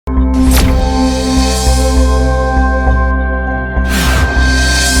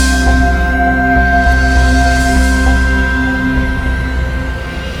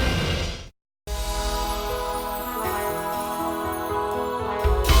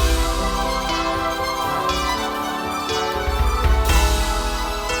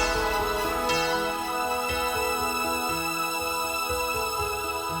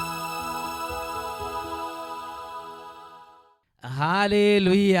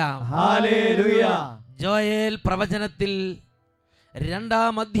Hallelujah, hallelujah. Joel പ്രവചനത്തിൽ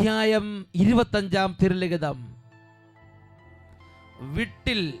 2-ാം അധ്യായം 25-ാം തിരുലിഖിതം.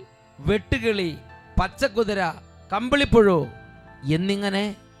 വിട്ടിൽ, വെട്ടുകിളി, പച്ചക്കുതിര, കമ്പിളിപ്പുഴു എന്നിങ്ങനെ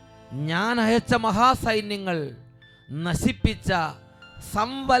ഞാൻ അയച്ച മഹാസൈന്യങ്ങൾ നശിപ്പിച്ച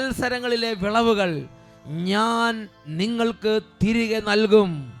സംവത്സരങ്ങളിലെ വിളവുകൾ ഞാൻ നിങ്ങൾക്ക് തിരികെ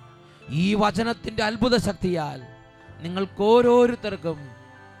നൽകും. ഈ വചനത്തിൻ്റെ അത്ഭുത ശക്തിയാൽ നിങ്ങൾക്ക് ഓരോരുത്തർക്കും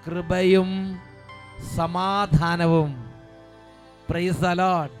കൃപയും സമാധാനവും. Praise the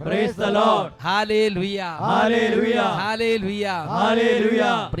Lord, praise the Lord. ഹല്ലേലൂയ, ഹല്ലേലൂയ, ഹല്ലേലൂയ, ഹല്ലേലൂയ.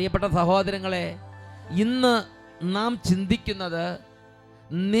 പ്രിയപ്പെട്ട സഹോദരങ്ങളെ, ഇന്ന് നാം ചിന്തിക്കുന്നത്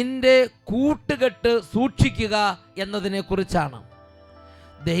നിന്റെ കൂട്ടുകെട്ട് സൂക്ഷിക്കുക എന്നതിനെ കുറിച്ചാണ്.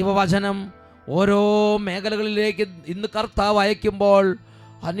 ദൈവവചനം ഓരോ മേഖലകളിലേക്ക് ഇന്ന് കർത്താവ് അയക്കുമ്പോൾ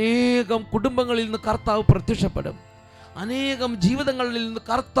അനേകം കുടുംബങ്ങളിൽ നിന്ന് കർത്താവ് പ്രത്യക്ഷപ്പെടും. അനേകം ജീവിതങ്ങളിൽ നിന്ന്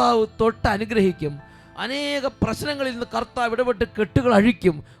കർത്താവ് തൊട്ട് അനുഗ്രഹിക്കും. അനേക പ്രശ്നങ്ങളിൽ നിന്ന് കർത്താവ് ഇടപെട്ട് കെട്ടുകൾ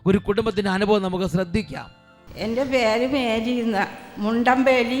അഴിക്കും. ഒരു കുടുംബത്തിൻ്റെ അനുഭവം നമുക്ക് ശ്രദ്ധിക്കാം. എൻ്റെ പേര് മേരി എന്ന,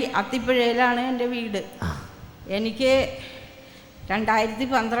 മുണ്ടമ്പേലി അത്തിപ്പുഴയിലാണ് എൻ്റെ വീട്. എനിക്ക്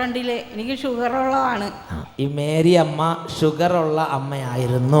 2012 എനിക്ക് ഷുഗറുള്ളതാണ്. ഈ മേരി അമ്മ ഷുഗറുള്ള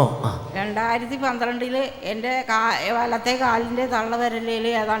അമ്മയായിരുന്നു. 2012 എൻ്റെ വലത്തെ കാലിൻ്റെ തള്ളവിരലിൽ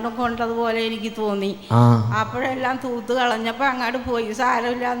ഏതാണ്ട് കൊണ്ടതുപോലെ എനിക്ക് തോന്നി. അപ്പോഴെല്ലാം തൂത്ത് കളഞ്ഞപ്പോൾ അങ്ങോട്ട് പോയി,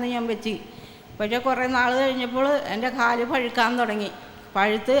 സാരമില്ല എന്ന് ഞാൻ വെച്ച്. പക്ഷേ കുറേ നാൾ കഴിഞ്ഞപ്പോൾ എൻ്റെ കാല് പഴുക്കാൻ തുടങ്ങി.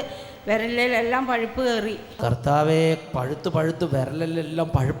 പഴുത്ത് വിരലിലെല്ലാം പഴുപ്പ് കയറി. കർത്താവേ, പഴുത്ത് വിരലിലെല്ലാം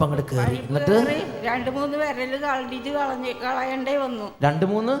പഴുപ്പ് അങ്ങോട്ട് കയറി. എന്നിട്ട് 2-3 വിരല് കളയണ്ടേ വന്നു.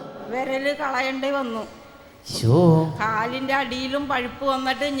 2-3 വിരല് കളയണ്ടേ വന്നു. കാലിന്റെ അടിയിലും പഴുപ്പ്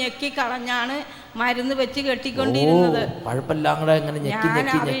വന്നിട്ട് ഞെക്കി കളഞ്ഞാണ് മരുന്ന് വെച്ച് കെട്ടിക്കൊണ്ടിരുന്നത്. ഞാൻ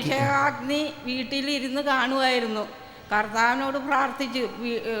അഭിഷേകാഗ്നി വീട്ടിലിരുന്ന് കാണുമായിരുന്നു. കർത്താവിനോട് പ്രാർത്ഥിച്ചു.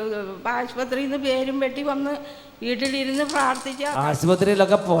 ആശുപത്രിയിൽ നിന്ന് പേരും വെട്ടി വന്ന് വീട്ടിലിരുന്ന് പ്രാർത്ഥിച്ച.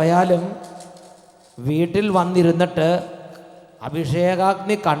 ആശുപത്രിയിലൊക്കെ പോയാലും വീട്ടിൽ വന്നിരുന്നിട്ട്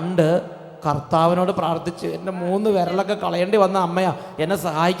അഭിഷേകാഗ്നി കണ്ട് കർത്താവിനോട് പ്രാർത്ഥിച്ച് എൻ്റെ 3 വിരലൊക്കെ കളയേണ്ടി വന്ന അമ്മയാ, എന്നെ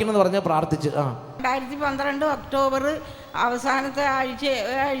സഹായിക്കണമെന്ന് പറഞ്ഞ് പ്രാർത്ഥിച്ച്. 2012 ഒക്ടോബർ അവസാനത്തെ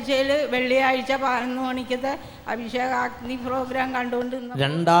ആഴ്ചയിൽ വെള്ളിയാഴ്ച 11 മണിക്കത്തെ അഭിഷേകാഗ്നി പ്രോഗ്രാം കണ്ടുകൊണ്ട്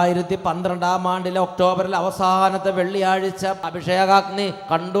 2012-ാം ആണ്ടിലെ ഒക്ടോബറിൽ അവസാനത്തെ വെള്ളിയാഴ്ച അഭിഷേകാഗ്നി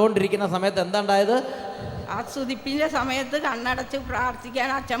കണ്ടുകൊണ്ടിരിക്കുന്ന സമയത്ത് എന്താ ഉണ്ടായത്? ആ സ്തുതിപ്പിന്റെ സമയത്ത് കണ്ണടച്ച് പ്രാർത്ഥിക്കാൻ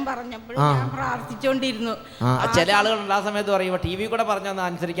അച്ഛൻ പറഞ്ഞപ്പോൾ ഞാൻ പ്രാർത്ഥിച്ചുകൊണ്ടിരുന്നു. ചില ആളുകളുണ്ട് ആ സമയത്ത് പറയും ടി വി കൂടെ പറഞ്ഞൊന്നും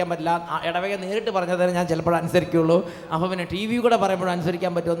അനുസരിക്കാൻ പറ്റില്ല, ഇടവക നേരിട്ട് പറഞ്ഞതേ ഞാൻ ചിലപ്പോൾ അനുസരിക്കുള്ളൂ. അപ്പോൾ പിന്നെ ടി വി കൂടെ പറയുമ്പോഴും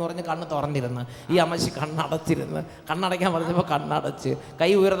അനുസരിക്കാൻ പറ്റുമെന്ന് പറഞ്ഞ് കണ്ണ് തുറന്നിരുന്ന് ഈ അമ്മച്ചി കണ്ണടച്ചിരുന്ന്, കണ്ണടയ്ക്കാൻ പറഞ്ഞപ്പോൾ കണ്ണടച്ച്,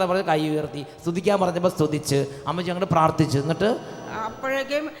 കൈ ഉയർത്താൻ പറഞ്ഞ് കൈ ഉയർത്തി, സ്തുതിക്കാൻ പറഞ്ഞപ്പോൾ സ്തുതിച്ച്, അമ്മച്ചി അങ്ങോട്ട് പ്രാർത്ഥിച്ചു. എന്നിട്ട്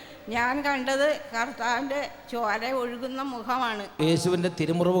അപ്പോഴേക്കും ഞാൻ കണ്ടത് കർത്താവിൻ്റെ ചോര ഒഴുകുന്ന മുഖമാണ്. യേശുവിൻ്റെ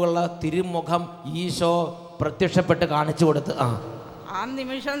തിരുമുറിവുകളുള്ള തിരുമുഖം ഈശോ പ്രത്യക്ഷപ്പെട്ട് കാണിച്ചു കൊടുത്ത്. ആ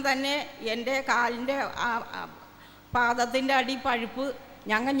നിമിഷം തന്നെ എൻ്റെ കാലിൻ്റെ പാദത്തിൻ്റെ അടി പഴുപ്പ്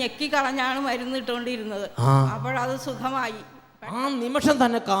ഞങ്ങൾ ഞെക്കി കളഞ്ഞാണ് മരുന്ന് ഇട്ടുകൊണ്ടിരുന്നത്. അപ്പോഴത് സുഖമായി. ആ നിമിഷം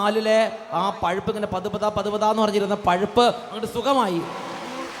തന്നെ കാലിലെ ആ പഴുപ്പ് ഇങ്ങനെ പതുപതാന്ന് പറഞ്ഞിരുന്ന പഴുപ്പ് അങ്ങോട്ട് സുഖമായി.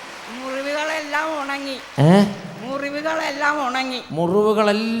 മുറിവുകളെല്ലാം ഉണങ്ങി.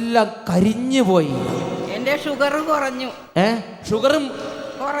 മുറിവുകളെല്ലാം കരിഞ്ഞു പോയി. എൻ്റെ ഷുഗർ കുറഞ്ഞു. ഷുഗറും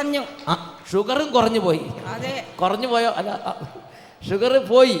കുറഞ്ഞു പോയി. അതെ, കുറഞ്ഞു പോയോ? അല്ല, ഷുഗർ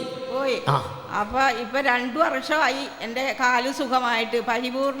പോയി. അപ്പൊ ഇപ്പൊ 2 വർഷമായി എൻ്റെ കാല് സുഖമായിട്ട്,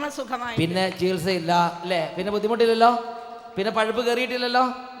 പരിപൂർണ സുഖമായി. പിന്നെ ചികിത്സയില്ല അല്ലേ? പിന്നെ ബുദ്ധിമുട്ടില്ലല്ലോ? പിന്നെ പഴുപ്പ് കയറിയിട്ടില്ലല്ലോ?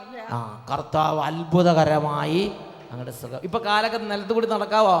 കർത്താവ് അത്ഭുതകരമായി അങ്ങോട്ട് സുഖം. ഇപ്പൊ കാലൊക്കെ നിലത്ത് കൂടി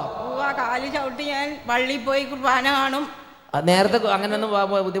നടക്കാവോ? കാല് ചവിട്ടി ഞാൻ പള്ളിയിൽ പോയി കുർബാന കാണും. നേരത്തെ അങ്ങനെയൊന്നും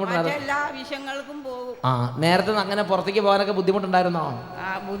ബുദ്ധിമുട്ടുണ്ടായിരുന്നു? എല്ലാ വിഷയങ്ങൾക്കും പോകും. നേരത്തെ അങ്ങനെ പുറത്തേക്ക് പോകാനൊക്കെ ബുദ്ധിമുട്ടുണ്ടായിരുന്നോ?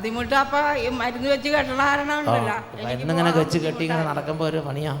 ബുദ്ധിമുട്ട് അപ്പൊ മരുന്ന് വെച്ച് കെട്ടണാരണല്ലോ, ഇങ്ങനെ വെച്ച് കെട്ടി ഇങ്ങനെ നടക്കുമ്പോ ഒരു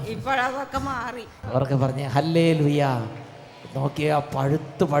പണിയാ. ഇപ്പോഴതൊക്കെ മാറി. അവർക്ക് പറഞ്ഞേ ഹല്ലേലൂയ. നോക്കിയാ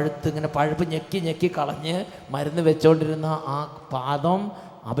പഴുത്ത് ഇങ്ങനെ പഴുപ്പ് ഞെക്കി കളഞ്ഞ് മരുന്ന് വെച്ചോണ്ടിരുന്ന ആ പാദം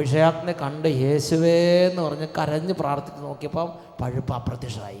അഭിഷേകത്തിനെ കണ്ട് യേശുവേ എന്ന് പറഞ്ഞ് കരഞ്ഞ് പ്രാർത്ഥിച്ച് നോക്കിയപ്പം പഴുപ്പ്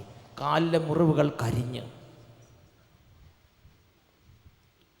അപ്രത്യക്ഷമായി. കാലിലെ മുറിവുകൾ കരിഞ്ഞ്.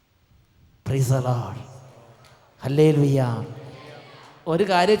 പ്രൈസ് ദി ലോർഡ്, ഹല്ലേലൂയ. ഒരു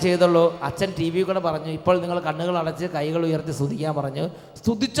കാര്യം ചെയ്തുള്ളൂ. അച്ഛൻ ടി വി കൂടെ പറഞ്ഞു, ഇപ്പോൾ നിങ്ങൾ കണ്ണുകൾ അടച്ച് കൈകൾ ഉയർത്തി സ്തുതിക്കാൻ പറഞ്ഞു.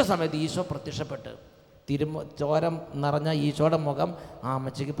 സ്തുതിച്ച സമയത്ത് ഈശോ പ്രത്യക്ഷപ്പെട്ട് ചോരം നിറഞ്ഞ ഈശോയുടെ മുഖം ആ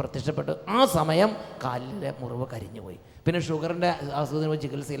അമ്മച്ചിക്ക് പ്രത്യക്ഷപ്പെട്ടു. ആ സമയം കാലിലെ മുറിവ് കരിഞ്ഞുപോയി. പിന്നെ ഷുഗറിൻ്റെ അസുഖത്തിന്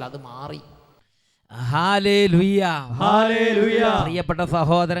ചികിത്സയിൽ അത് മാറി. ഹല്ലേലൂയ, ഹല്ലേലൂയ. പ്രിയപ്പെട്ട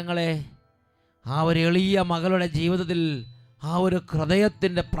സഹോദരങ്ങളെ, ആ ഒരു എളിയ മകളുടെ ജീവിതത്തിൽ ആ ഒരു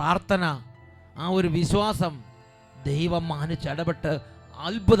ഹൃദയത്തിൻ്റെ പ്രാർത്ഥന, ആ ഒരു വിശ്വാസം ദൈവം മാനിച്ചിടപെട്ട്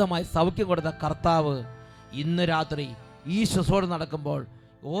അത്ഭുതമായി സൗഖ്യം കൊടുത്ത കർത്താവ് ഇന്ന് രാത്രി ഈ ശുശ്രൂഷ നടക്കുമ്പോൾ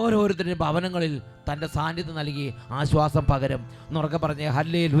ഓരോരുത്തരുടെ ഭവനങ്ങളിൽ തന്റെ സാന്നിധ്യം നൽകി ആശ്വാസം പകരും. എന്നുറക്കെ പറഞ്ഞേ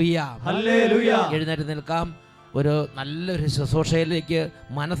ഹല്ലേലൂയ, ഹല്ലേലൂയ. എഴുന്നേറ്റ് നിൽക്കാം. ഒരു നല്ലൊരു ശുശ്രൂഷയിലേക്ക്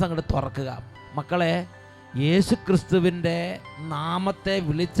മനസ്സങ്ങോട്ട് തുറക്കുക. മക്കളെ, യേശു ക്രിസ്തുവിൻ്റെ നാമത്തെ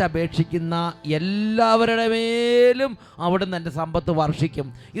വിളിച്ചപേക്ഷിക്കുന്ന എല്ലാവരുടെ മേലും അവിടുന്ന് എൻ്റെ സമ്പത്ത് വർഷിക്കും.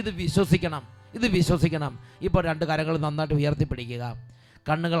 ഇത് വിശ്വസിക്കണം, ഇത് വിശ്വസിക്കണം. ഇപ്പോൾ 2 കരങ്ങൾ നന്നായിട്ട് ഉയർത്തിപ്പിടിക്കുക,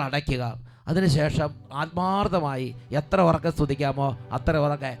 കണ്ണുകൾ അടയ്ക്കുക. അതിനുശേഷം ആത്മാർത്ഥമായി എത്ര ഉറക്കെ സ്തുതിക്കാമോ അത്ര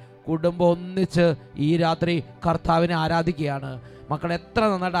ഉറക്കെ കുടുംബം ഒന്നിച്ച് ഈ രാത്രി കർത്താവിനെ ആരാധിക്കുകയാണ്. മക്കൾ എത്ര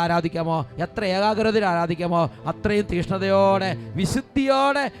നന്നായിട്ട് ആരാധിക്കാമോ, എത്ര ഏകാഗ്രതയിൽ ആരാധിക്കാമോ അത്രയും തീഷ്ണതയോടെ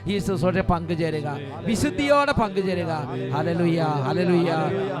വിശുദ്ധിയോടെ ഈ ശുശ്രൂഷയിൽ പങ്കുചേരുക, വിശുദ്ധിയോടെ പങ്കുചേരുക. Hallelujah, hallelujah.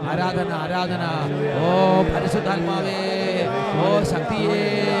 ആരാധന, ആരാധന. ഓ പരിശുദ്ധാത്മാവേ, ഓ ശക്തിയേ,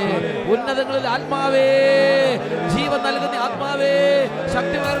 ഉന്നതങ്ങളിൽ ആത്മാവേ, ജീവൻ നൽകുന്ന ആത്മാവേ,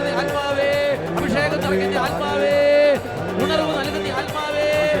 ശക്തി നൽകുന്ന ആത്മാവേ, അഭിഷേകം നൽകുന്ന ആത്മാവേ, ഉണർവ് നൽകുന്ന ആത്മാവേ,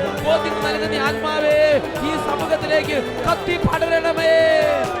 ബോധ്യം നൽകുന്ന ആത്മാവേ, ഈ സമൂഹത്തിലേക്ക് കത്തി പടരണമേ.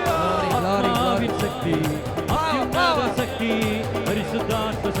 ആത്മാവിൻ ശക്തി, അത്യുന്നത ശക്തി,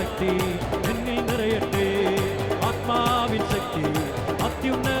 പരിശുദ്ധാത്മ ശക്തി എന്നിൽ നിറയട്ടെ. ആത്മാവിൻ ശക്തി,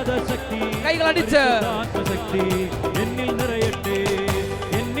 അത്യുന്നത ശക്തി, കൈകളടിച്ച് ആത്മശക്തി എന്നിൽ നിറയട്ടെ,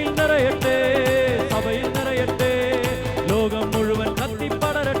 എന്നിൽ നിറയട്ടെ, സഭയിൽ നിറയട്ടെ, ലോകം മുഴുവൻ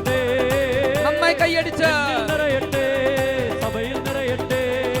കത്തിപ്പടരട്ടെ. നന്നായി കൈയടിച്ച് നിറയട്ടെ, സഭയിൽ നിറയട്ടെ,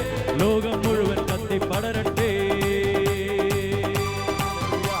 ലോകം മുഴുവൻ കത്തിപ്പടരട്ടെ.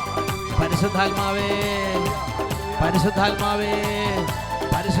 പരിശുദ്ധാത്മാവേ, പരിശുദ്ധാത്മാവേ,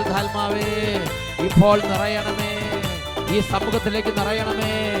 പരിശുദ്ധാത്മാവേ, ഇപ്പോൾ നിറയണമേ, ഈ സമൂഹത്തിലേക്ക്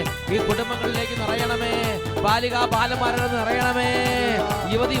നിറയണമേ, ഈ കുടുംബങ്ങളിലേക്ക് നിറയണമേ, ബാലികാ ബാലന്മാരുടെ നിറയണമേ,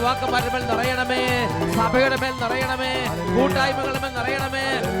 യുവതി യുവാക്കന്മാരുടെ മേൽ നിറയണമേ, സഭയുടെ മേൽ നിറയണമേ, കൂട്ടായ്മകളുടെ മേൽ നിറയണമേ,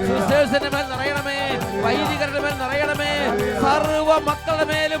 സിസ്റ്റേഴ്സിന്റെ മേൽ നിറയണമേ, വൈദികരുടെ മേൽ നിറയണമേ, സർവ്വ മക്കളുടെ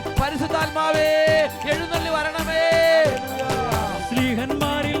മേലും പരിശുദ്ധാത്മാവേ എഴുന്നള്ളി വരണമേ.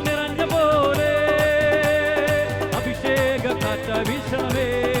 സ്ലീഹന്മാരിൽ നിറഞ്ഞ പോലെ അഭിഷേക കാറ്റ വീശണമേ,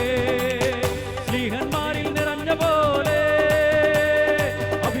 സ്ലീഹന്മാരിൽ നിറഞ്ഞ പോലെ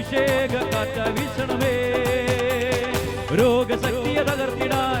അഭിഷേക കാറ്റ വീശണമേ. രോഗശക്തിയെ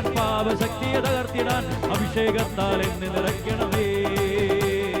തകർത്തിടാൻ, പാപശക്തിയെ തകർത്തിടാൻ അഭിഷേകത്താൽ എന്നെ നിറയ്ക്കണമേ.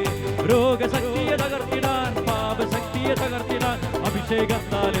 രോഗശക്തിയെ തകർത്തിടാൻ, പാപശക്തിയെ തകർത്തിടാൻ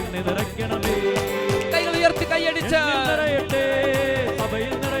അഭിഷേകത്താൽ എന്നെ നിറയ്ക്കണമേ. കൈകൾ ഉയർത്തി കൈയടിച്ച് നിറയട്ടെ,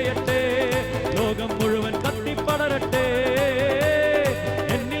 സഭയിൽ നിറയട്ടെ, ലോകം മുഴുവൻ കത്തിപ്പടരട്ടെ.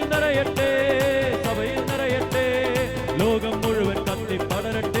 എന്നിൽ നിറയട്ടെ, സഭയിൽ നിറയട്ടെ, ലോകം മുഴുവൻ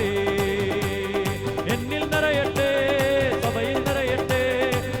കത്തിപ്പടരട്ടെ. എന്നിൽ നിറയട്ടെ, സഭയിൽ നിറയട്ടെ,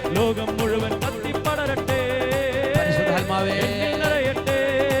 ലോകം മുഴുവൻ കത്തിപ്പടരട്ടെ. പരിശുദ്ധാത്മാവേ, എന്നിൽ നിറയട്ടെ,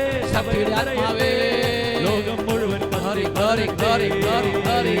 ശക്തിയുടെ ആത്മാവേ, ലോകം മുഴുവൻ glory, glory, glory, glory,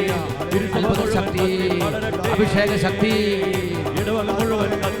 glory. അത്ഭുത ശക്തി, അഭിഷേക ശക്തി ഇടവക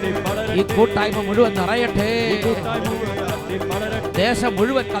മുഴുവൻ കത്തിപ്പടരട്ടെ. ഈ കൂട്ടായ്മ മുഴുവൻ നിറയട്ടെ, കൂട്ടായ്മ മുഴുവൻ കത്തിപ്പടരട്ടെ. ദേശം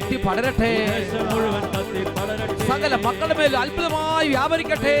മുഴുവൻ കത്തി പടരട്ടെ, ദേശം മുഴുവൻ കത്തിപ്പടരട്ടെ. സകല മക്കളുടെ മേൽ അത്ഭുതമായി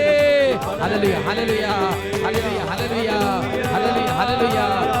വ്യാപരിക്കട്ടെ. ഹല്ലേലൂയ, ഹല്ലേലൂയ, ഹല്ലേലൂയ, ഹല്ലേലൂയ, ഹല്ലേലൂയ, ഹല്ലേലൂയ,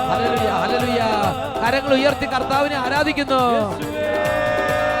 ഹല്ലേലൂയ, ഹല്ലേലൂയ. കരങ്ങൾ ഉയർത്തി കർത്താവിനെ ആരാധിക്കുന്നു.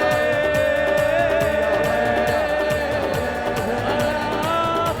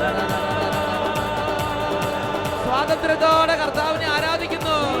 സ്വാതന്ത്ര്യത്തോടെ കർത്താവിനെ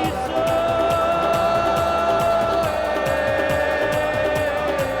ആരാധിക്കുന്നു.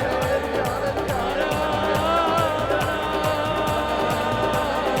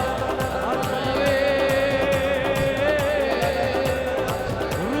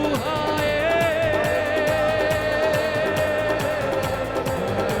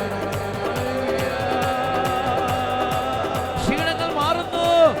 ക്ഷീണങ്ങൾ മാറുന്നു,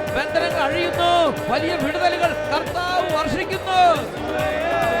 ബന്ധനങ്ങൾ അഴിയുന്നു, വലിയ വിടുതലുകൾ കർത്താവ് വർഷിക്കുന്നു.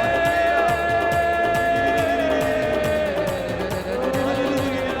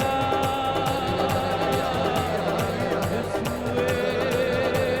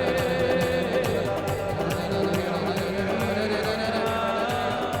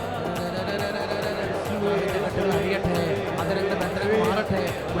 അഴിയട്ടെ, അതിരങ്ങളുടെ ബന്ധനങ്ങൾ മാറട്ടെ,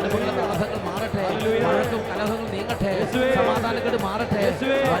 കുടുംബങ്ങളുടെ തടസ്സങ്ങൾ മാറട്ടെ, വഴക്കും കലഹങ്ങളും നീങ്ങട്ടെ, സമാധാനങ്ങൾ മാറട്ടെ,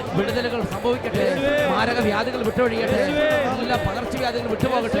 വിടുതലുകൾ സംഭവിക്കട്ടെ, മാരക വ്യാധികൾ വിട്ടൊഴിയട്ടെ, എല്ലാ പകർച്ചവ്യാധികൾ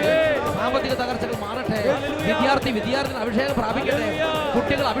വിട്ടുപോകട്ടെ, സാമ്പത്തിക തകർച്ചകൾ മാറട്ടെ, വിദ്യാർത്ഥികൾ അഭിഷേകം പ്രാപിക്കട്ടെ,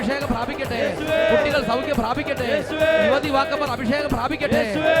 കുട്ടികൾ അഭിഷേകം പ്രാപിക്കട്ടെ, കുട്ടികൾ സൗഖ്യം പ്രാപിക്കട്ടെ, യുവതി യുവാക്കന്മാർ അഭിഷേകം പ്രാപിക്കട്ടെ.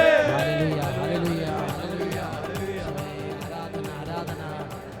 ഹല്ലേലൂയ, ഹല്ലേലൂയ, ഹല്ലേലൂയ. ആരാധന, ആരാധന.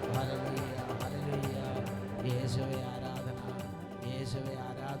 Hallelujah, hallelujah. യേശുവേ യേശുവേ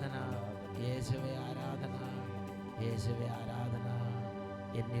ആരാധന, യേശുവേ ആരാധന, യേശുവേ ആരാധന.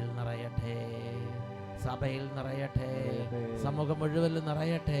 എന്നിൽ നിറയട്ടെ, സഭയിൽ നിറയട്ടെ, സമൂഹം മുഴുവൻ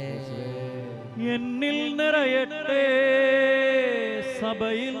നിറയട്ടെ. എന്നിൽ നിറയട്ടെ,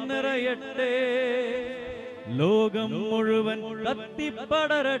 സഭയിൽ നിറയട്ടെ, ലോകം മുഴുവൻ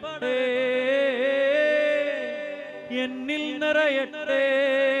കത്തിപ്പടരട്ടെ. എന്നിൽ നിറയട്ടെ,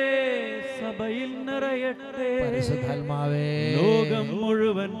 സഭയിൽ നിറയട്ടെ, പരിശുദ്ധാത്മാവേ, ലോകം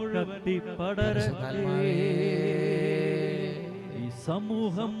മുഴുവൻ കത്തിപ്പടരട്ടെ. ഈ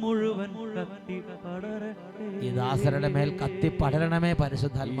സമൂഹം മുഴുവൻ കത്തിപ്പടരട്ടെ. ഈ ദാസരുടെ മേൽ കത്തിപ്പടരണമേ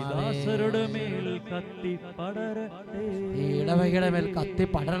പരിശുദ്ധാത്മാവേ. ദാസരുടെ മേൽ കത്തിപ്പടരട്ടെ. ഈ ഇടവകയുടെ മേൽ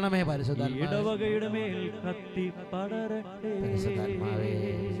കത്തിപ്പടരണമേ പരിശുദ്ധാത്മാവേ. ഇടവകയുടെ മേൽ കത്തിപ്പടരട്ടെ. പരിശുദ്ധാത്മാവേ,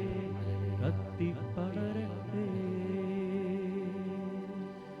 കത്തിപ്പടരട്ടെ.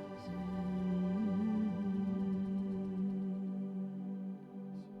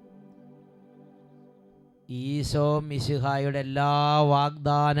 ഈശോ മിശിഹായുടെ എല്ലാ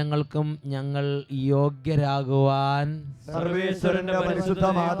വാഗ്ദാനങ്ങൾക്കും ഞങ്ങൾ യോഗ്യരാകുവാൻ സർവേശ്വരന്റെ പരിശുദ്ധ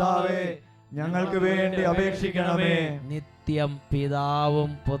മാതാവേ, ഞങ്ങൾക്ക് വേണ്ടി അപേക്ഷിക്കണമേ. നിത്യം പിതാവും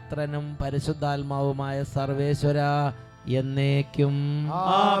പുത്രനും പരിശുദ്ധാത്മാവുമായ സർവേശ്വര എന്നേക്കും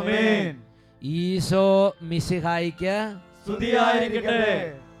ആമേൻ. ഈശോ മിശിഹായിക്ക് സ്തുതിയായിരിക്കട്ടെ.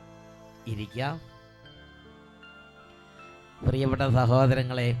 ഇരിക്കാം. പ്രിയപ്പെട്ട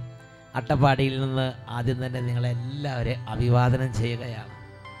സഹോദരങ്ങളെ, അട്ടപ്പാടിയിൽ നിന്ന് ആദ്യം തന്നെ നിങ്ങളെല്ലാവരെയും അഭിവാദനം ചെയ്യുകയാണ്.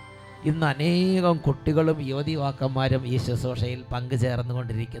 ഇന്ന് അനേകം കുട്ടികളും യുവതിവാക്കന്മാരും ഈ ശുശ്രൂഷയിൽ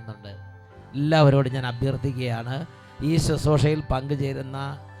പങ്കുചേർന്നുകൊണ്ടിരിക്കുന്നുണ്ട്. എല്ലാവരോടും ഞാൻ അഭ്യർത്ഥിക്കുകയാണ്, ഈ ശുശ്രൂഷയിൽ പങ്കുചേരുന്ന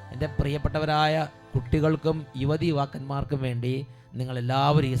എൻ്റെ പ്രിയപ്പെട്ടവരായ കുട്ടികൾക്കും യുവതിവാക്കന്മാർക്കും വേണ്ടി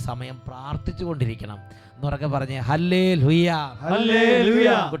നിങ്ങളെല്ലാവരും ഈ സമയം പ്രാർത്ഥിച്ചു കൊണ്ടിരിക്കണം. ഒന്നുറക്കെ പറഞ്ഞേ ഹല്ലേലൂയ. ഹല്ലേലൂയ.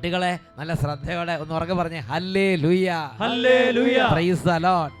 കുട്ടികളെ നല്ല ശ്രദ്ധയോടെ ഒന്നുറക്കെ പറഞ്ഞേ ഹല്ലേലൂയ. ഹല്ലേലൂയ. Praise the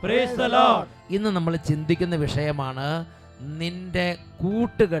Lord. Praise the Lord. ഇന്ന് നമ്മൾ ചിന്തിക്കുന്ന വിഷയമാണ് നിന്റെ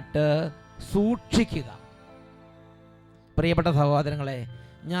കൂട്ടുകെട്ട് സൂക്ഷിക്കുക. പ്രിയപ്പെട്ട സഹോദരങ്ങളെ,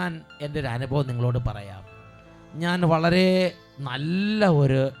 ഞാൻ എൻ്റെ ഒരു അനുഭവം നിങ്ങളോട് പറയാം. ഞാൻ വളരെ നല്ല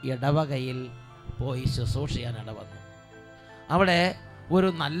ഒരു ഇടവകയിൽ പോയി ശുശ്രൂഷ ചെയ്യാൻ ഇടവന്നു. അവിടെ ഒരു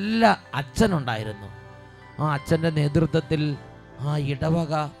നല്ല അച്ഛനുണ്ടായിരുന്നു. ആ അച്ഛൻ്റെ നേതൃത്വത്തിൽ ആ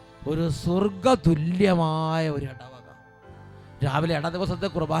ഇടവക ഒരു സ്വർഗതുല്യമായ ഒരു ഇടവക. രാവിലെ ഇട ദിവസത്തെ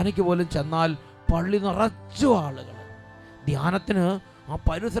കുർബാനയ്ക്ക് പോലും ചെന്നാൽ പള്ളി നിറച്ചു ആളുകൾ, ധ്യാനത്തിന് ആ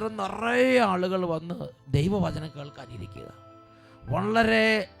പരിസരം നിറയെ ആളുകൾ വന്ന് ദൈവവചനം കേൾക്കാനിരിക്കുക. വളരെ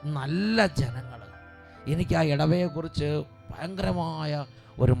നല്ല ജനങ്ങൾ. എനിക്ക് ആ ഇടവയെക്കുറിച്ച് ഭയങ്കരമായ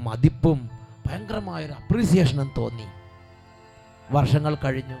ഒരു മതിപ്പും ഭയങ്കരമായ ഒരു അപ്രീസിയേഷനും തോന്നി. വർഷങ്ങൾ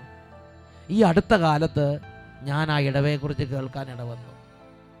കഴിഞ്ഞു. ഈ അടുത്ത കാലത്ത് ഞാൻ ആ ഇടവയെക്കുറിച്ച് കേൾക്കാൻ ഇടവന്നു.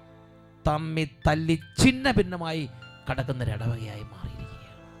 തമ്മി തല്ലി ഛിന്ന ഭിന്നമായി കിടക്കുന്നൊരു ഇടവകയായി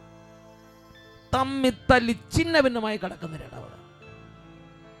മാറിയിരിക്കുകയാണ്. തമ്മി തല്ലി ഛിന്ന ഭിന്നമായി കിടക്കുന്നൊരു ഇടവക.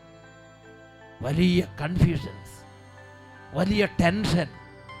 വലിയ കൺഫ്യൂഷൻസ്, വലിയ ടെൻഷൻ,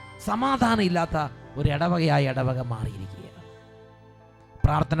 സമാധാനം ഇല്ലാത്ത ഒരു ഇടവകയായി ഇടവക മാറിയിരിക്കുകയാണ്.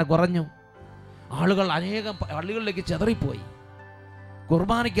 പ്രാർത്ഥന കുറഞ്ഞു. ആളുകൾ അനേകം പള്ളികളിലേക്ക് ചിതറിപ്പോയി.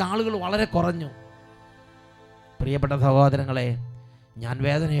 കുർബാനയ്ക്ക് ആളുകൾ വളരെ കുറഞ്ഞു. പ്രിയപ്പെട്ട സഹോദരങ്ങളെ, ഞാൻ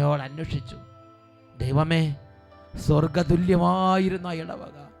വേദനയോടെ അന്വേഷിച്ചു, ദൈവമേ, സ്വർഗതുല്യമായിരുന്ന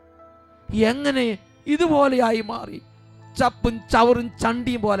ഇടവക എങ്ങനെ ഇതുപോലെയായി മാറി? ചപ്പും ചവറും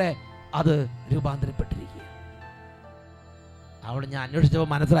ചണ്ടിയും പോലെ അത് രൂപാന്തരപ്പെട്ടിരിക്കുക. അവിടെ ഞാൻ അന്വേഷിച്ചപ്പോൾ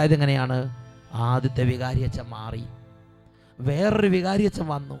മനസ്സിലായത് എങ്ങനെയാണ്? ആദ്യത്തെ വികാരിയച്ഛൻ മാറി, വേറൊരു വികാരിയച്ഛൻ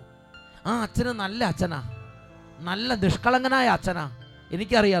വന്നു. ആ അച്ഛന് നല്ല അച്ഛനാ, നല്ല നിഷ്കളങ്കനായ അച്ഛനാ,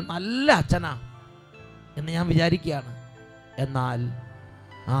 എനിക്കറിയാം, നല്ല അച്ഛനാ എന്ന് ഞാൻ വിചാരിക്കുകയാണ്. എന്നാൽ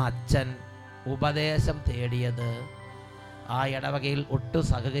ആ അച്ഛൻ ഉപദേശം തേടിയത് ആ ഇടവകയിൽ ഒട്ടും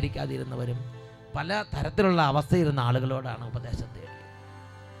സഹകരിക്കാതിരുന്നവരും പല തരത്തിലുള്ള അവസ്ഥയിരുന്ന ആളുകളോടാണ് ഉപദേശം തേടിയത്.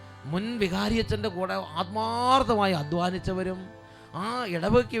 മുൻ വികാരിയച്ഛൻ്റെ കൂടെ ആത്മാർത്ഥമായി അധ്വാനിച്ചവരും ആ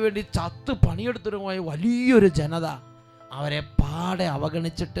ഇടവകയ്ക്ക് വേണ്ടി ചത്ത് പണിയെടുത്തവരുമായ വലിയൊരു ജനത അവരെ പാടെ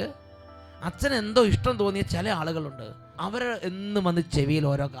അവഗണിച്ചിട്ട് അച്ഛൻ എന്തോ ഇഷ്ടം തോന്നിയ ചില ആളുകളുണ്ട്. അവർ എന്നും വന്ന് ചെവിയിൽ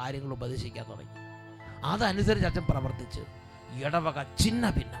ഓരോ കാര്യങ്ങൾ ഉപദേശിക്കാൻ തുടങ്ങി. അതനുസരിച്ച് അച്ഛൻ പ്രവർത്തിച്ച് ഇടവക ഛിന്ന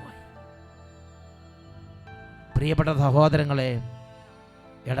ഭിന്നമായി. പ്രിയപ്പെട്ട സഹോദരങ്ങളെ,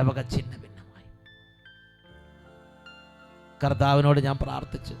 ഇടവക ഛിന്ന ഭിന്നമായി. കർത്താവിനോട് ഞാൻ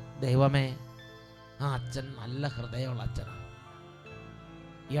പ്രാർത്ഥിച്ചു, ദൈവമേ, ആ അച്ഛൻ നല്ല ഹൃദയമുള്ള അച്ഛനാണ്,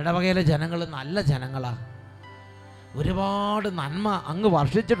 ഇടവകയിലെ ജനങ്ങൾ നല്ല ജനങ്ങളാ, ഒരുപാട് നന്മ അങ്ങ്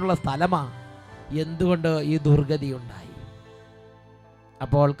വർഷിച്ചിട്ടുള്ള സ്ഥലമാ, എന്തുകൊണ്ട് ഈ ദുർഗതി ഉണ്ടായി?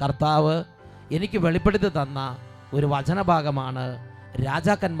 അപ്പോൾ കർത്താവ് എനിക്ക് വെളിപ്പെടുത്തി തന്ന ഒരു വചനഭാഗമാണ്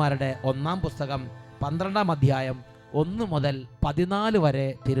രാജാക്കന്മാരുടെ 1-ാം പുസ്തകം 12-ാം അധ്യായം 1 മുതൽ 14 വരെ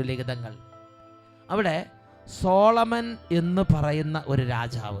തിരുലിഖിതങ്ങൾ. അവിടെ സോളമൻ എന്ന് പറയുന്ന ഒരു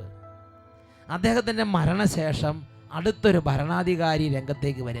രാജാവ്, അദ്ദേഹത്തിൻ്റെ മരണശേഷം അടുത്തൊരു ഭരണാധികാരി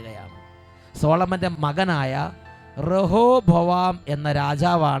രംഗത്തേക്ക് വരികയാണ്. സോളമൻ്റെ മകനായ റഹോബൊവാം എന്ന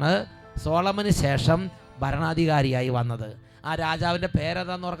രാജാവാണ് സോളമന് ശേഷം ഭരണാധികാരിയായി വന്നത്. ആ രാജാവിൻ്റെ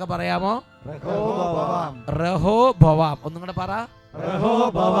പേരെന്താന്ന് ഉറക്കെ പറയാമോ? റഹോബൊവാം. ഒന്നും കൂടെ പറ.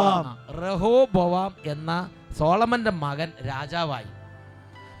 റഹോബൊവാം എന്ന സോളമൻ്റെ മകൻ രാജാവായി.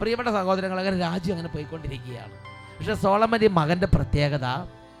 പ്രിയപ്പെട്ട സഹോദരങ്ങൾ, അങ്ങനെ രാജ്യം അങ്ങനെ പോയിക്കൊണ്ടിരിക്കുകയാണ്. പക്ഷെ സോളമൻ്റെ മകൻ്റെ പ്രത്യേകത,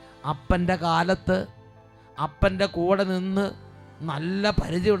 അപ്പൻ്റെ കാലത്ത് അപ്പൻ്റെ കൂടെ നിന്ന് നല്ല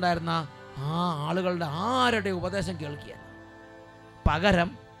പരിചയം ഉണ്ടായിരുന്ന ആ ആളുകളുടെ ആരുടെ ഉപദേശം കേൾക്കുക. പകരം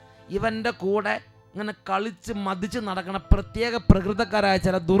ഇവൻ്റെ കൂടെ ഇങ്ങനെ കളിച്ച് മതിച്ച് നടക്കുന്ന പ്രത്യേക പ്രകൃതക്കാരായ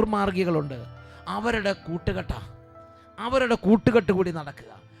ചില ദുർമാർഗികളുണ്ട്. അവരുടെ കൂട്ടുകെട്ട് കൂടി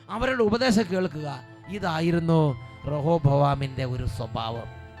നടക്കുക, അവരുടെ ഉപദേശം കേൾക്കുക. ഇതായിരുന്നു റഹോബൊവാമിൻ്റെ ഒരു സ്വഭാവം.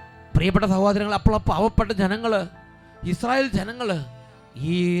 പ്രിയപ്പെട്ട സഹോദരങ്ങൾ, അപ്പോൾ പാവപ്പെട്ട ജനങ്ങൾ, ഇസ്രായേൽ ജനങ്ങൾ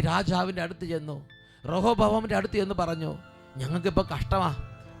ഈ രാജാവിൻ്റെ അടുത്ത് ചെന്നു, റഹോബൊവാമിൻ്റെ അടുത്ത് ചെന്ന് പറഞ്ഞു, ഞങ്ങൾക്കിപ്പോൾ കഷ്ടമാണ്,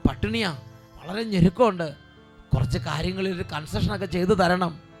 പട്ടിണിയാ, വളരെ ഞെരുക്കമുണ്ട്, കുറച്ച് കാര്യങ്ങളിൽ ഒരു കൺസെഷനൊക്കെ ചെയ്തു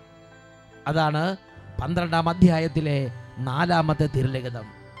തരണം. അതാണ് 12-ാം അധ്യായത്തിലെ 4-ാമത്തെ തിരുലിഖിതം.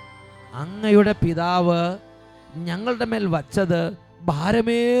 അങ്ങയുടെ പിതാവ് ഞങ്ങളുടെ മേൽ വച്ചത്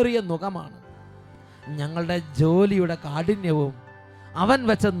ഭാരമേറിയ നുകമാണ്. ഞങ്ങളുടെ ജോലിയുടെ കാഠിന്യവും അവൻ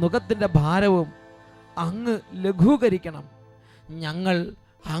വെച്ച നുകത്തിൻ്റെ ഭാരവും അങ്ങ് ലഘൂകരിക്കണം. ഞങ്ങൾ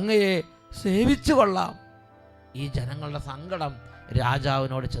അങ്ങയെ സേവിച്ചു കൊള്ളാം. ഈ ജനങ്ങളുടെ സങ്കടം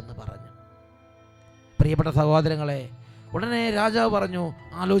രാജാവിനോട് ചെന്ന് പറഞ്ഞു. പ്രിയപ്പെട്ട സഹോദരങ്ങളെ, ഉടനെ രാജാവ് പറഞ്ഞു,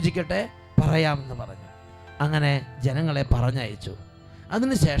 ആലോചിക്കട്ടെ, പറയാമെന്ന് പറഞ്ഞു. അങ്ങനെ ജനങ്ങളെ പറഞ്ഞയച്ചു.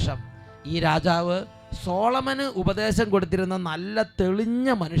 അതിനുശേഷം ഈ രാജാവ് സോളമന് ഉപദേശം കൊടുത്തിരുന്ന നല്ല തെളിഞ്ഞ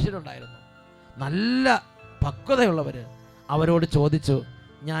മനുഷ്യരുണ്ടായിരുന്നു, നല്ല പക്വതയുള്ളവർ. അവരോട് ചോദിച്ചു,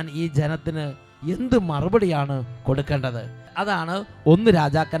 ഞാൻ ഈ ജനത്തിന് എന്ത് മറുപടിയാണ് കൊടുക്കേണ്ടത്? അതാണ് 1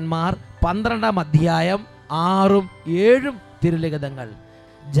 രാജാക്കന്മാർ 12-ാം അധ്യായം 6ഉം 7ഉം തിരുലിഖിതങ്ങൾ.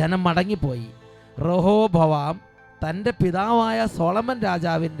 ജനം മടങ്ങിപ്പോയി. റഹോബൊവാം തൻ്റെ പിതാവായ സോളമൻ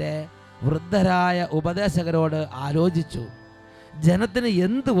രാജാവിൻ്റെ വൃദ്ധരായ ഉപദേശകരോട് ആലോചിച്ചു, ജനത്തിന്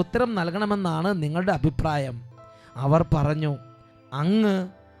എന്ത് ഉത്തരം നൽകണമെന്നാണ് നിങ്ങളുടെ അഭിപ്രായം? അവർ പറഞ്ഞു, അങ്ങ്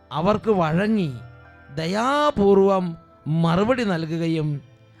അവർക്ക് വഴങ്ങി ദയാപൂർവം മറുപടി നൽകുകയും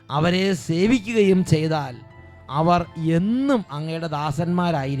അവരെ സേവിക്കുകയും ചെയ്താൽ അവർ എന്നും അങ്ങയുടെ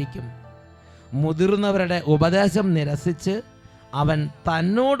ദാസന്മാരായിരിക്കും. മുതിർന്നവരുടെ ഉപദേശം നിരസിച്ച് അവൻ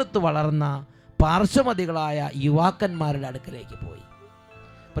തന്നോടൊത്ത് വളർന്ന പാർശ്വമതികളായ യുവാക്കന്മാരുടെ അടുക്കലേക്ക് പോയി.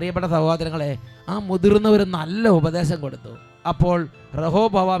 പ്രിയപ്പെട്ട സഹോദരങ്ങളെ, ആ മുതിർന്നവർ നല്ല ഉപദേശം കൊടുത്തു. അപ്പോൾ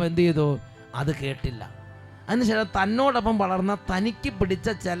റഹോബൊവാം എന്ത് ചെയ്തു? അത് കേട്ടില്ല. അതിനുശേഷം തന്നോടൊപ്പം വളർന്ന തനിക്ക് പിടിച്ച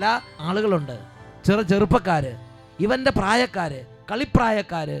ചില ആളുകളുണ്ട്, ചെറുപ്പക്കാർ, ഇവൻ്റെ പ്രായക്കാർ,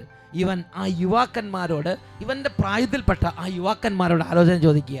 കളിപ്രായക്കാർ. ഇവൻ ആ യുവാക്കന്മാരോട്, ഇവൻ്റെ പ്രായത്തിൽപ്പെട്ട ആ യുവാക്കന്മാരോട് ആലോചന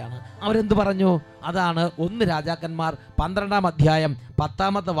ചോദിക്കുകയാണ്. അവരെന്ത് പറഞ്ഞു? അതാണ് 1 രാജാക്കന്മാർ 12-ാം അധ്യായം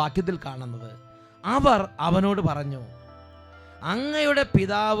 10-ാമത്തെ വാക്യത്തിൽ കാണുന്നത്. അവർ അവനോട് പറഞ്ഞു, അങ്ങയുടെ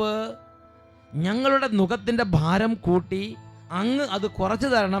പിതാവ് ഞങ്ങളുടെ നുകത്തിൻ്റെ ഭാരം കൂട്ടി അങ്ങ് അത് കുറച്ചു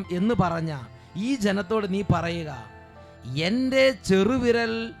തരണം എന്ന് പറഞ്ഞ ഈ ജനത്തോട് നീ പറയുക, എൻ്റെ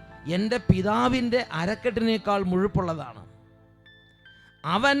ചെറുവിരൽ എൻ്റെ പിതാവിൻ്റെ അരക്കെട്ടിനേക്കാൾ മുഴുപ്പുള്ളതാണ്.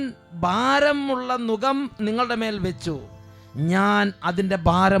 അവൻ ഭാരമുള്ള നുകം നിങ്ങളുടെ മേൽ വെച്ചു, ഞാൻ അതിൻ്റെ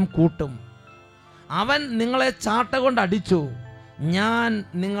ഭാരം കൂട്ടും. അവൻ നിങ്ങളെ ചാട്ട കൊണ്ട് അടിച്ചു, ഞാൻ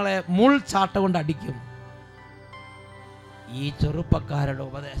നിങ്ങളെ മുൾ ചാട്ട കൊണ്ട് അടിക്കും. ഈ ചെറുപ്പക്കാരുടെ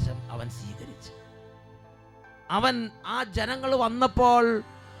ഉപദേശം അവൻ സ്വീകരിച്ചു. അവൻ ആ ജനങ്ങൾ വന്നപ്പോൾ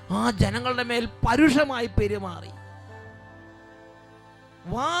ആ ജനങ്ങളുടെ മേൽ പരുഷമായി പെരുമാറി.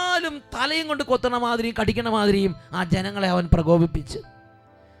 വാലും തലയും കൊണ്ട് കൊത്തണ മാതിരിയും കടിക്കണ മാതിരിയും ആ ജനങ്ങളെ അവൻ പ്രകോപിപ്പിച്ചു.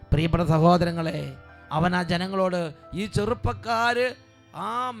 പ്രിയപ്പെട്ട സഹോദരങ്ങളെ, അവൻ ആ ജനങ്ങളോട്, ഈ ചെറുപ്പക്കാര്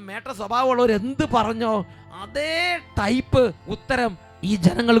ആ മേട്ട സ്വഭാവമുള്ളവർ എന്ത് പറഞ്ഞോ അതേ ടൈപ്പ് ഉത്തരം ഈ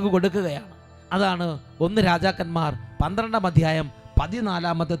ജനങ്ങൾക്ക് കൊടുക്കുകയാണ്. അതാണ് 1 രാജാക്കന്മാർ 12-ാം അധ്യായം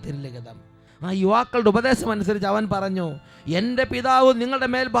 14-ാമത്തെ തിരുലിഖിതം. ആ യുവാക്കളുടെ ഉപദേശം അനുസരിച്ച് അവൻ പറഞ്ഞു, എൻ്റെ പിതാവ് നിങ്ങളുടെ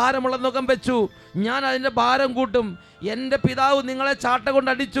മേൽ ഭാരമുള്ള നുകം വെച്ചു, ഞാൻ അതിൻ്റെ ഭാരം കൂട്ടും. എൻ്റെ പിതാവ് നിങ്ങളെ ചാട്ട കൊണ്ട്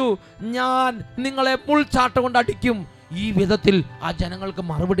അടിച്ചു, ഞാൻ നിങ്ങളെ മുൾ ചാട്ട കൊണ്ട് അടിക്കും. ഈ വിധത്തിൽ ആ ജനങ്ങൾക്ക്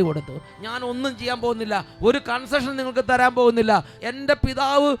മറുപടി കൊടുത്തു. ഞാൻ ഒന്നും ചെയ്യാൻ പോകുന്നില്ല, ഒരു കൺസെഷൻ നിങ്ങൾക്ക് തരാൻ പോകുന്നില്ല. എൻ്റെ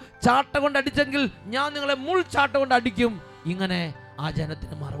പിതാവ് ചാട്ട കൊണ്ട് അടിച്ചെങ്കിൽ ഞാൻ നിങ്ങളെ മുൾ ചാട്ട കൊണ്ട് അടിക്കും. ഇങ്ങനെ ആ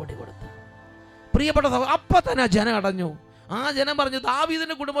ജനത്തിന് മറുപടി കൊടുത്തു. പ്രിയപ്പെട്ട അപ്പം തന്നെ ആ ജനം അടഞ്ഞു. ആ ജനം പറഞ്ഞു,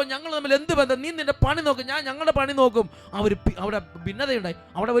 ദാവീദിന്റെ കുടുംബം ഞങ്ങൾ തമ്മിൽ എന്ത് ബന്ധം? നീ നിന്റെ പണി നോക്കും, ഞാൻ ഞങ്ങളുടെ പണി നോക്കും. അവിടെ ഭിന്നതയുണ്ടായി,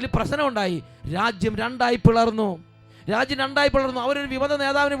 അവിടെ വലിയ പ്രശ്നമുണ്ടായി. രാജ്യം 2ആയി പിളർന്നു. രാജ്യം രണ്ടായി പിളർന്നു. അവരൊരു വിമത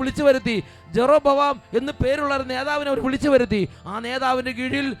നേതാവിനെ വിളിച്ചു വരുത്തി. ജെറോബവാം എന്ന് പേരുള്ള ഒരു നേതാവിനെ അവർ വിളിച്ചു വരുത്തി. ആ നേതാവിൻ്റെ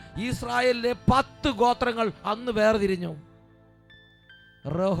കീഴിൽ ഇസ്രായേലിലെ 10 ഗോത്രങ്ങൾ അന്ന് വേർതിരിഞ്ഞു.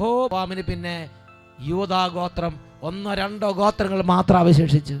 റഹോബാമിന് പിന്നെ യൂദാ ഗോത്രം 1-2 ഗോത്രങ്ങൾ മാത്രം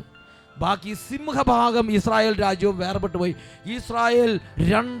അവശേഷിച്ചു. ബാക്കി സിംഹഭാഗം ഇസ്രായേൽ രാജ്യവും വേർപെട്ടു പോയി. ഇസ്രായേൽ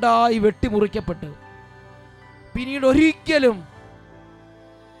 2ആയി വെട്ടിമുറിക്കപ്പെട്ടു. പിന്നീട് ഒരിക്കലും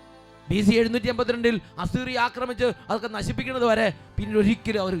BC 782 അസീറിയ ആക്രമിച്ച് അതൊക്കെ നശിപ്പിക്കുന്നത് വരെ പിന്നീട്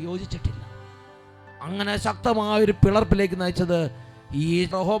ഒരിക്കലും അവർ യോജിച്ചിട്ടില്ല. അങ്ങനെ ശക്തമായൊരു പിളർപ്പിലേക്ക് നയിച്ചത് ഈ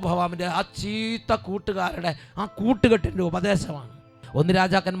റഹോബവാമിൻ്റെ ആ ചീത്ത കൂട്ടുകാരുടെ ആ കൂട്ടുകെട്ടിൻ്റെ ഉപദേശമാണ്. 1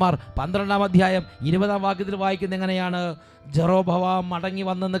 രാജാക്കന്മാർ 12-ാം അധ്യായം 20-ാം വാക്യത്തിൽ വായിക്കുന്നത് എങ്ങനെയാണ്? ജെറോബവാം മടങ്ങി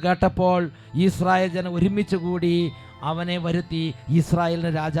വന്നെന്ന് കേട്ടപ്പോൾ ഇസ്രായേൽ ജനം ഒരുമിച്ച് കൂടി അവനെ വരുത്തി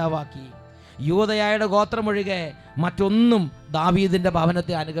ഇസ്രായേലിനെ രാജാവാക്കി. യൂദയായുടെ ഗോത്രമൊഴികെ മറ്റൊന്നും ദാവീദിൻ്റെ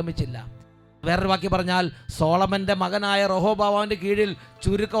ഭവനത്തെ അനുഗമിച്ചില്ല. വേറൊരു വാക്കി പറഞ്ഞാൽ, സോളമൻ്റെ മകനായ റഹോബവാമിൻ്റെ കീഴിൽ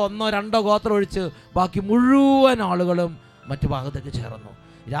ചുരുക്കം 1-2 ഗോത്രം ഒഴിച്ച് ബാക്കി മുഴുവൻ ആളുകളും മറ്റു ഭാഗത്തേക്ക് ചേർന്നു.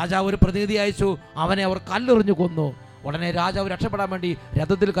 രാജാവ് ഒരു പ്രതിനിധി അയച്ചു. അവനെ അവർ കല്ലെറിഞ്ഞു കൊന്നു. ഉടനെ രാജാവ് രക്ഷപ്പെടാൻ വേണ്ടി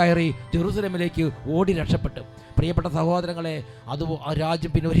രഥത്തിൽ കയറി ജെറുസലേമിലേക്ക് ഓടി രക്ഷപ്പെട്ടു. പ്രിയപ്പെട്ട സഹോദരങ്ങളെ, ആ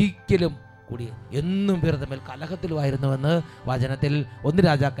രാജ്യം പിന്നെ ഒരിക്കലും കൂടി എന്നും പേർ തമ്മിൽ കലഹത്തിലുമായിരുന്നുവെന്ന് വചനത്തിൽ 1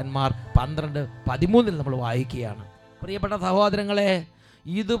 രാജാക്കന്മാർ 12:13 നമ്മൾ വായിക്കുകയാണ്. പ്രിയപ്പെട്ട സഹോദരങ്ങളെ,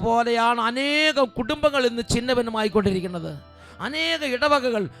 ഇതുപോലെയാണ് അനേകം കുടുംബങ്ങൾ ഇന്ന് ഛിന്നഭിന്നമായിക്കൊണ്ടിരിക്കുന്നത്. അനേക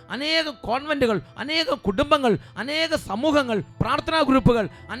ഇടവകകൾ, അനേകം കോൺവെന്റുകൾ, അനേകം കുടുംബങ്ങൾ, അനേക സമൂഹങ്ങൾ, പ്രാർത്ഥനാ ഗ്രൂപ്പുകൾ,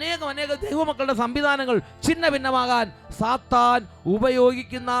 അനേക ദൈവമക്കളുടെ സംവിധാനങ്ങൾ ഛിന്ന ഭിന്നമാകാൻ സാത്താൻ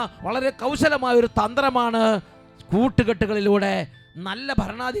ഉപയോഗിക്കുന്ന വളരെ കൗശലമായ ഒരു തന്ത്രമാണ് കൂട്ടുകെട്ടുകളിലൂടെ നല്ല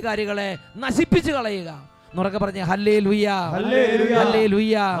ഭരണാധികാരികളെ നശിപ്പിച്ചു കളയുക. എന്നുറക്കെ പറഞ്ഞേ ഹല്ലേലൂയ,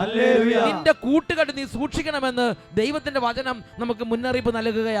 ഹല്ലേലൂയ. നിന്റെ കൂട്ടുകെട്ട് നീ സൂക്ഷിക്കണമെന്ന് ദൈവത്തിന്റെ വചനം നമുക്ക് മുന്നറിയിപ്പ്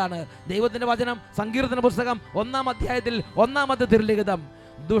നൽകുകയാണ്. ദൈവത്തിന്റെ വചനം സങ്കീർത്തന പുസ്തകം 1-ാം അധ്യായത്തിൽ 1-ാമത്തെ തിരുലിഖിതം,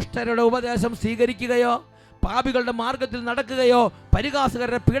 ദുഷ്ടരുടെ ഉപദേശം സ്വീകരിക്കുകയോ പാപികളുടെ മാർഗത്തിൽ നടക്കുകയോ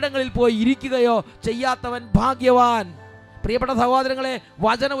പരിഹാസകരുടെ പീഠങ്ങളിൽ പോയി ഇരിക്കുകയോ ചെയ്യാത്തവൻ ഭാഗ്യവാൻ. പ്രിയപ്പെട്ട സഹോദരങ്ങളെ,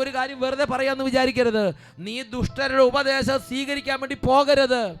 വചനം ഒരു കാര്യം വെറുതെ പറയാമെന്ന് വിചാരിക്കരുത്. നീ ദുഷ്ടരുടെ ഉപദേശം സ്വീകരിക്കാൻ വേണ്ടി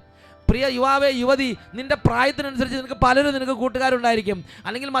പോകരുത്. പ്രിയ യുവാവേ, യുവതി, നിന്റെ പ്രായത്തിനനുസരിച്ച് നിനക്ക് കൂട്ടുകാരുണ്ടായിരിക്കും.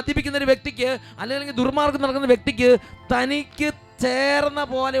 അല്ലെങ്കിൽ മദ്യപിക്കുന്ന ഒരു വ്യക്തിക്ക്, അല്ലെങ്കിൽ ദുർമാർഗം നടക്കുന്ന വ്യക്തിക്ക് തനിക്ക് ചേർന്ന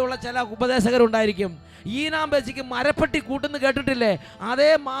പോലെയുള്ള ചില ഉപദേശകരുണ്ടായിരിക്കും. ഈനാമ്പേച്ചിക്ക് മരപ്പെട്ടി കൂട്ടുന്ന് കേട്ടിട്ടില്ലേ?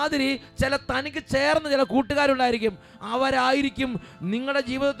 അതേമാതിരി ചില തനിക്ക് ചേർന്ന ചില കൂട്ടുകാരുണ്ടായിരിക്കും. അവരായിരിക്കും നിങ്ങളുടെ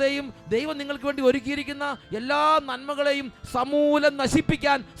ജീവിതത്തെയും ദൈവം നിങ്ങൾക്ക് വേണ്ടി ഒരുക്കിയിരിക്കുന്ന എല്ലാ നന്മകളെയും സമൂലം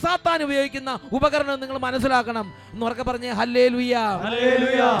നശിപ്പിക്കാൻ സാത്താൻ ഉപയോഗിക്കുന്ന ഉപകരണം നിങ്ങൾ മനസ്സിലാക്കണം. എന്നുറക്കെ പറഞ്ഞേ ഹല്ലേലൂയ.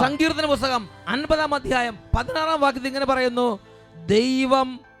 സങ്കീർത്തന പുസ്തകം 50-ാം അധ്യായം 16-ാം വാക്യത്തിൽ ഇങ്ങനെ പറയുന്നു, ദൈവം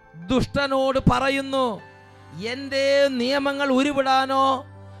ദുഷ്ടനോട് പറയുന്നു, എൻ്റെ നിയമങ്ങൾ ഉരുവിടാനോ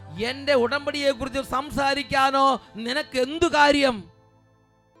എൻ്റെ ഉടമ്പടിയെക്കുറിച്ച് സംസാരിക്കാനോ നിനക്ക് എന്തു കാര്യം?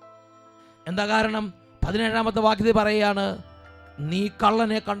 എന്താ കാരണം? 17-ാമത്തെ വാക്യത്തിൽ പറയുകയാണ്, നീ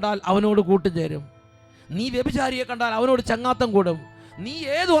കള്ളനെ കണ്ടാൽ അവനോട് കൂട്ടും ചേരും, നീ വ്യഭിചാരിയെ കണ്ടാൽ അവനോട് ചങ്ങാത്തം കൂടും, നീ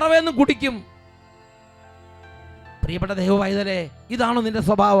ഏത് ഉറവേന്നും കുടിക്കും. പ്രിയപ്പെട്ട ദൈവവൈതലേ, ഇതാണോ നിന്റെ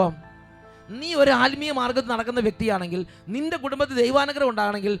സ്വഭാവം? നീ ഒരു ആത്മീയ മാർഗത്തിൽ നടക്കുന്ന വ്യക്തിയാണെങ്കിൽ, നിന്റെ കുടുംബത്തിൽ ദൈവാനുഗ്രഹം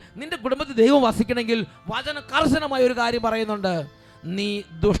ഉണ്ടാകണമെങ്കിൽ, നിന്റെ കുടുംബത്തിൽ ദൈവം വസിക്കണമെങ്കിൽ വചനം കർശനമായ ഒരു കാര്യം പറയുന്നുണ്ട്. നീ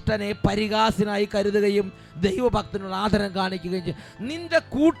ദുഷ്ടനെ പരിഹാസനായി കരുതുകയും ദൈവഭക്തനോട് ആദരം കാണിക്കുകയും ചെയ്യും. നിന്റെ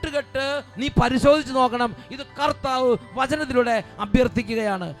കൂട്ടുകെട്ട് നീ പരിശോധിച്ച് നോക്കണം. ഇത് കർത്താവ് വചനത്തിലൂടെ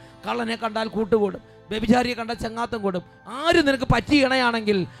അഭ്യർത്ഥിക്കുകയാണ്. കള്ളനെ കണ്ടാൽ കൂട്ടുകൂടും, വ്യഭിചാരിയെ കണ്ടാൽ ചങ്ങാത്തം കൂടും. ആര് നിനക്ക് പറ്റിയ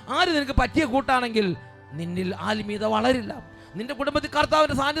ഇണയാണെങ്കിൽ, ആര് നിനക്ക് പറ്റിയ കൂട്ടാണെങ്കിൽ നിന്നിൽ ആത്മീയത വളരില്ല, നിന്റെ കുടുംബത്തിൽ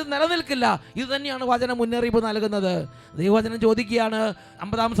കർത്താവിൻ്റെ സാന്നിധ്യം നിലനിൽക്കില്ല. ഇത് തന്നെയാണ് വചനം മുന്നറിയിപ്പ് നൽകുന്നത്. ദൈവവചനം ചോദിക്കുകയാണ്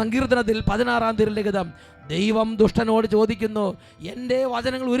 50-ാം സങ്കീർത്തനത്തിൽ 16-ാം തിരുലിഖിതം, ദൈവം ദുഷ്ടനോട് ചോദിക്കുന്നു, എൻ്റെ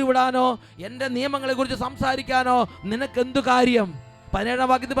വചനങ്ങൾ ഉരുവിടാനോ എൻ്റെ നിയമങ്ങളെക്കുറിച്ച് സംസാരിക്കാനോ നിനക്കെന്തു കാര്യം? 17-ാം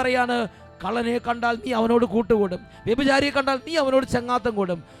വാക്യത്തിൽ പറയാണ്, കള്ളനെ കണ്ടാൽ നീ അവനോട് കൂട്ടുകൂടും, വ്യഭിചാരിയെ കണ്ടാൽ നീ അവനോട് ചങ്ങാത്തം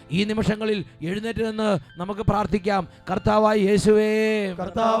കൂടും. ഈ നിമിഷങ്ങളിൽ എഴുന്നേറ്റ് നിന്ന് നമുക്ക് പ്രാർത്ഥിക്കാം. കർത്താവായ യേശുവേ,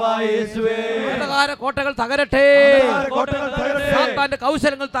 കർത്താവായ യേശുവേ, അന്ധകാര കോട്ടകൾ തകരട്ടെ, സാത്താന്റെ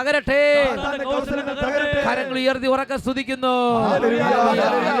കൗശലങ്ങൾ തകരട്ടെ. കരങ്ങൾ ഉയർത്തി ഉറക്കെ സ്തുതിക്കുന്നു.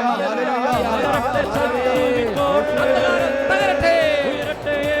 തകരട്ടെ.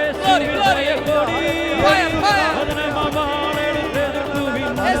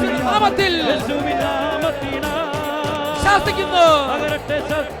 നാമത്തിൽ ശാസിക്കുന്നു.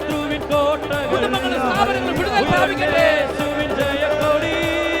 കുടുംബങ്ങളും സ്ഥാപനങ്ങളും വിടുതൽ പ്രാപിക്കട്ടെ.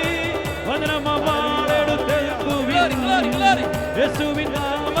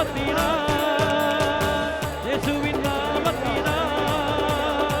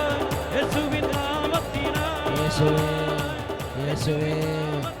 യേശുവേ, യേശുവേ,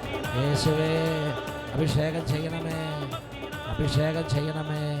 യേശുവേ, അഭിഷേകം ചെയ്യണമേ. അഭിഷേകം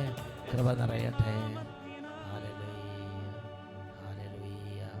ചെയ്യണമേ. കൃപ നിറയട്ടെ.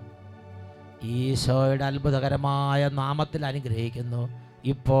 ഈശോയുടെ അത്ഭുതകരമായ നാമത്തിൽ അനുഗ്രഹിക്കുന്നു,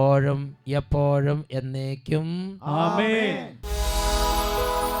 ഇപ്പോഴും എപ്പോഴും എന്നേക്കും. ആമേൻ.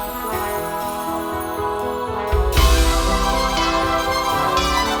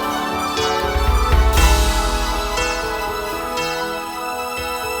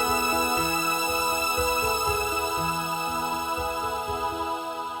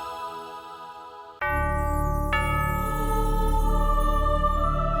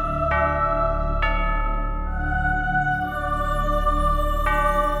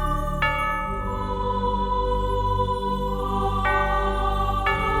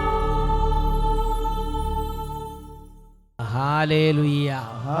 ഹല്ലേലൂയ.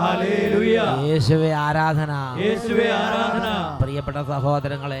 ഹല്ലേലൂയ. യേശുവേ ആരാധന. യേശുവേ ആരാധന. പ്രിയപ്പെട്ട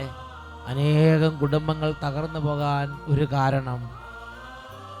സഹോദരങ്ങളെ, അനേകം കുടുംബങ്ങൾ തകർന്നു പോകാൻ ഒരു കാരണം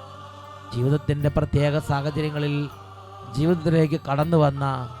ജീവിതത്തിൻ്റെ പ്രത്യേക സാഹചര്യങ്ങളിൽ ജീവിതത്തിലേക്ക് കടന്നു വന്ന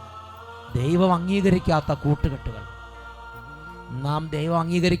ദൈവം അംഗീകരിക്കാത്ത കൂട്ടുകെട്ടുകൾ. നാം ദൈവം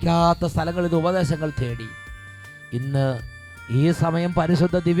അംഗീകരിക്കാത്ത സ്ഥലങ്ങളിൽ ഉപദേശങ്ങൾ തേടി ഇന്ന് ഈ സമയം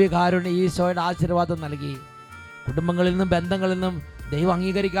പരിശുദ്ധ ദിവ്യകാരുണ്യ ഈശോയുടെ ആശീർവാദം നൽകി കുടുംബങ്ങളിൽ നിന്നും ബന്ധങ്ങളിൽ നിന്നും ദൈവം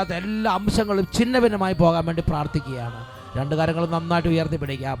അംഗീകരിക്കാത്ത എല്ലാ അംശങ്ങളും ഛിന്ന ഭിന്നമായി പോകാൻ വേണ്ടി പ്രാർത്ഥിക്കുകയാണ്. രണ്ട് കാര്യങ്ങളും നന്നായിട്ട്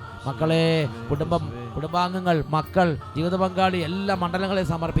ഉയർത്തിപ്പിടിക്കാം. മക്കളെ, കുടുംബാംഗങ്ങൾ, മക്കൾ, ജീവിത പങ്കാളി, എല്ലാ മണ്ഡലങ്ങളെ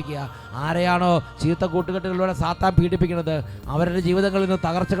സമർപ്പിക്കുക. ആരെയാണോ ചീത്ത കൂട്ടുകെട്ടുകളിലൂടെ സാത്താൻ പീഡിപ്പിക്കുന്നത് അവരുടെ ജീവിതങ്ങളിൽ നിന്ന്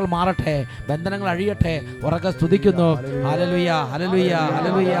തകർച്ചകൾ മാറട്ടെ, ബന്ധനങ്ങൾ അഴിയട്ടെ. ഉറക്കെ സ്തുതിക്കുന്നു. ഹല്ലേലൂയ, ഹല്ലേലൂയ,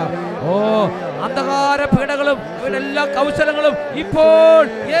 ഹല്ലേലൂയ. ഓ, അന്ധകാര പീഡകളും ഇവരെല്ലാ കൗശലങ്ങളും ഇപ്പോൾ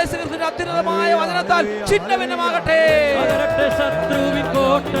യേശുക്രിസ്തുവിന്റെ അത്യുന്നതമായ വചനത്താൽ ഛിന്ന ഭിന്നമാകട്ടെ. ശത്രുവിൻ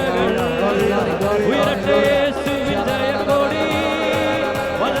കോട്ട